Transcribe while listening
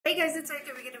Hey guys, it's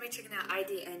Erika. We're going to be checking out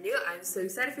Eyedi and New. I'm so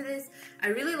excited for this. I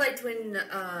really liked when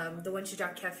the one she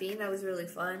dropped Caffeine. That was really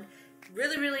fun.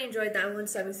 Really enjoyed that one,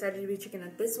 so I'm excited to be checking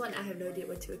out this one. I have no idea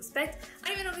what to expect. I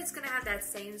don't even know if it's going to have that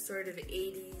same sort of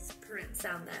 80s current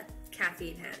sound that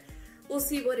Caffeine had. We'll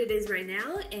see what it is right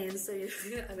now, and so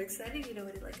I'm excited. You know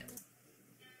what it like. It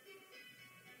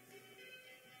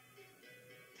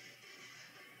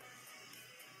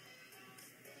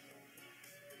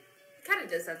kind of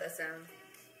does have that sound.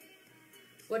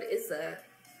 What is that?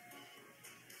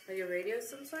 Like a radio of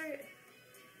some sort?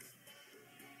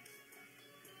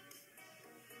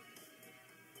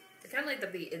 I kind of like the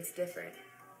beat. It's different.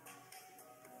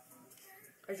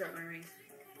 I dropped my ring.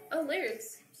 Oh,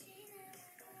 lyrics.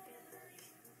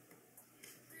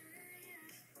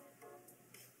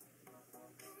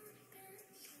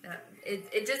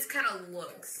 It just kind of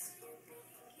looks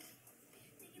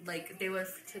like they were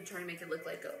to try and make it look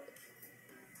like a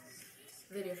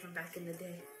video from back in the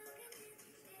day.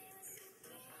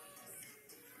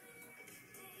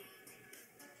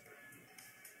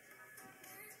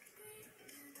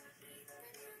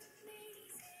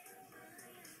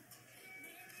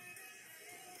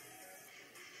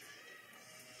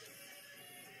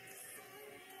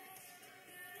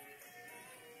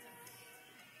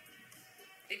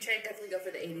 They try to definitely go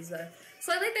for the 80s though.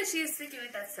 So I like that she is sticking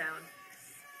with that sound.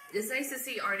 It's nice to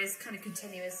see artists kind of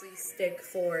continuously stick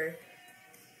for,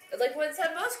 like, when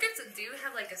most scripts do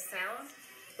have like a sound,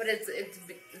 but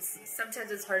it's sometimes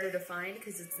it's harder to find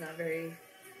because it's not very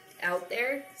out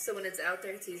there. So when it's out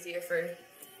there, it's easier for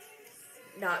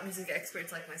not music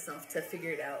experts like myself to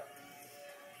figure it out.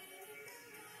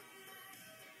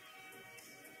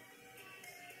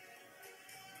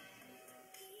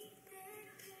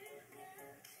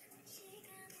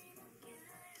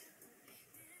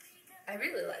 I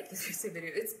really like this music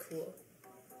video. It's cool.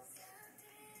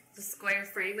 The square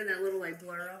frame and that little like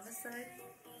blur on the side.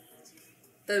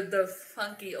 The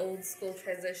funky old school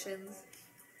transitions.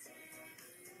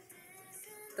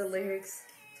 The lyrics.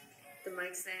 The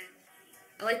mic stand.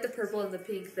 I like the purple and the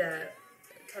pink that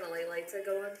kind of like lights that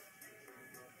go on.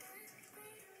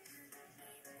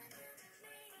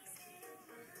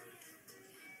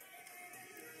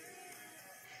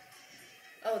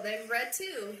 Oh, then red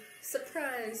too.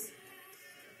 Surprise.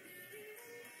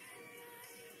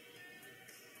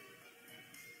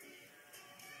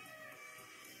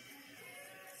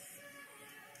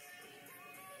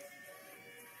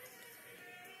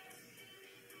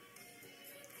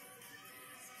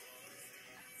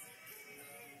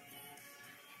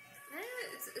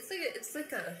 It's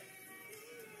like a,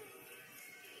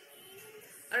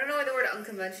 I don't know why the word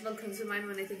unconventional comes to mind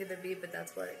when I think of the beat, but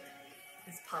that's what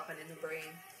is popping in the brain.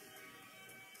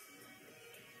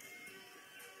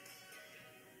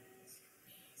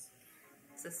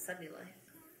 It's a sunny life.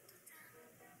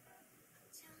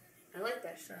 I like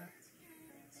that shot.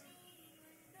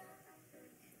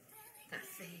 That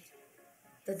fade.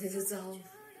 The dissolve.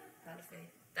 Not a fade.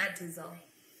 That dissolve.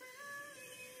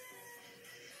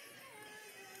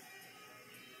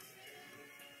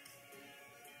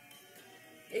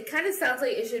 It kind of sounds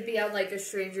like it should be on like a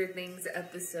Stranger Things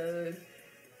episode.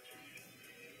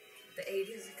 The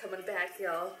 80s are coming back,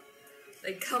 y'all.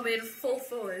 They come in full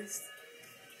force.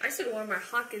 I should have worn my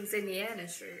Hawkins, Indiana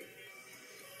shirt.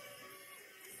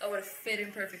 I would have fit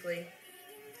in perfectly.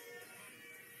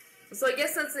 So I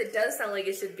guess since it does sound like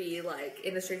it should be like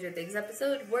in the Stranger Things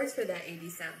episode, works for that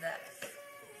 80s sound that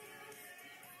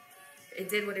it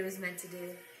did what it was meant to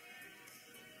do.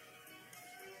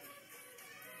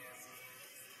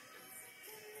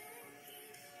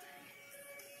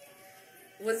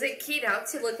 Was it keyed out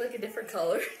to look like a different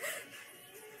color?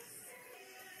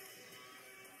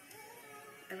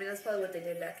 I mean, that's probably what they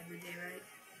did back in the day, right?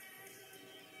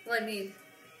 Well, I mean,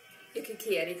 you could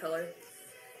key any color.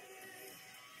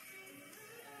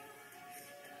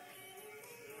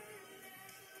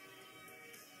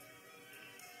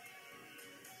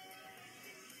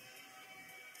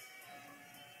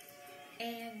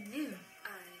 And New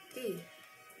Eyedi.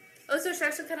 Oh, so she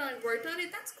actually kind of like worked on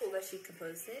it? That's cool that she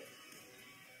composed it.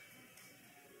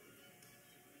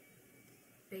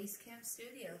 Basecamp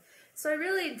Studio. So I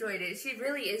really enjoyed it. She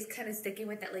really is kind of sticking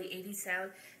with that like 80s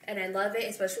sound, and I love it,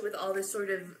 especially with all this sort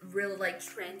of real like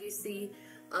trend you see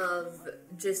of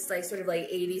just like sort of like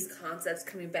 80s concepts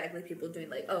coming back, like people doing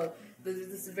like, oh, this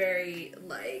is very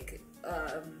like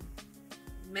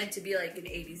meant to be like an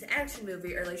 80s action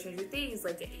movie, or like Stranger Things,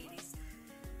 like an 80s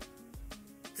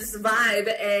just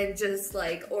vibe, and just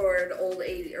like, or an old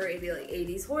 80 or maybe like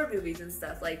 80s horror movies and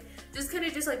stuff, like just kind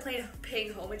of just like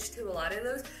paying homage to a lot of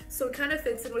those. So it kind of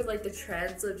fits in with like the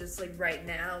trends of just like right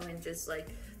now, and just like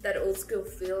that old school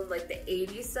feel, like the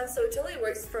 80s stuff. So it totally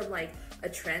works from like a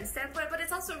trend standpoint, but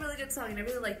it's also a really good song and I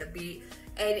really like the beat.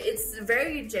 And it's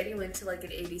very genuine to like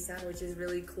an 80s sound, which is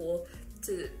really cool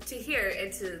to hear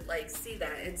and to like see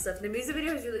that and stuff. The music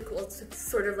video is really cool. It's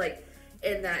sort of like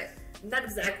in that, not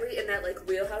exactly in that like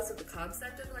wheelhouse of the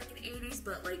concept of like an 80s,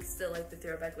 but like still like the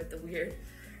throwback with the weird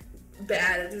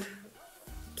bad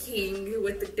king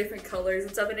with the different colors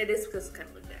and stuff. And it is because it kind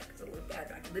of looked bad, because it looked bad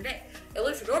back in the day. It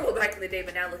looked normal back in the day,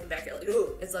 but now looking back at like,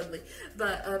 oh, it's ugly.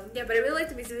 But yeah, but I really like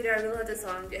the music video. I really love the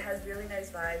song. It has really nice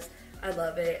vibes. I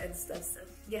love it and stuff. So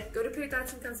yeah, go to put your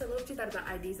thoughts and comments below what you thought about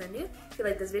Eyedi's on you. If you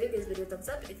like this video, give this video a thumbs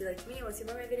up. If you like me and want to see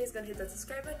more of my videos, go and hit that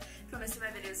subscribe button. If you want to see my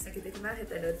videos the second they come out, hit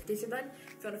that notification button.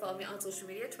 If you want to follow me on social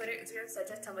media, Twitter, Instagram,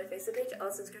 Snapchat, Tumblr, Facebook page,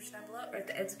 all subscription down below or at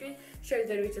the end screen. Share the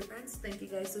video with your friends. Thank you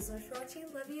guys so much for watching.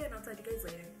 Love you, and I'll talk to you guys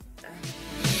later. Bye.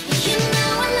 You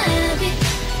know I love it,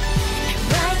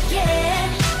 right, yeah.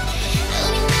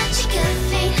 Only magic of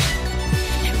fate.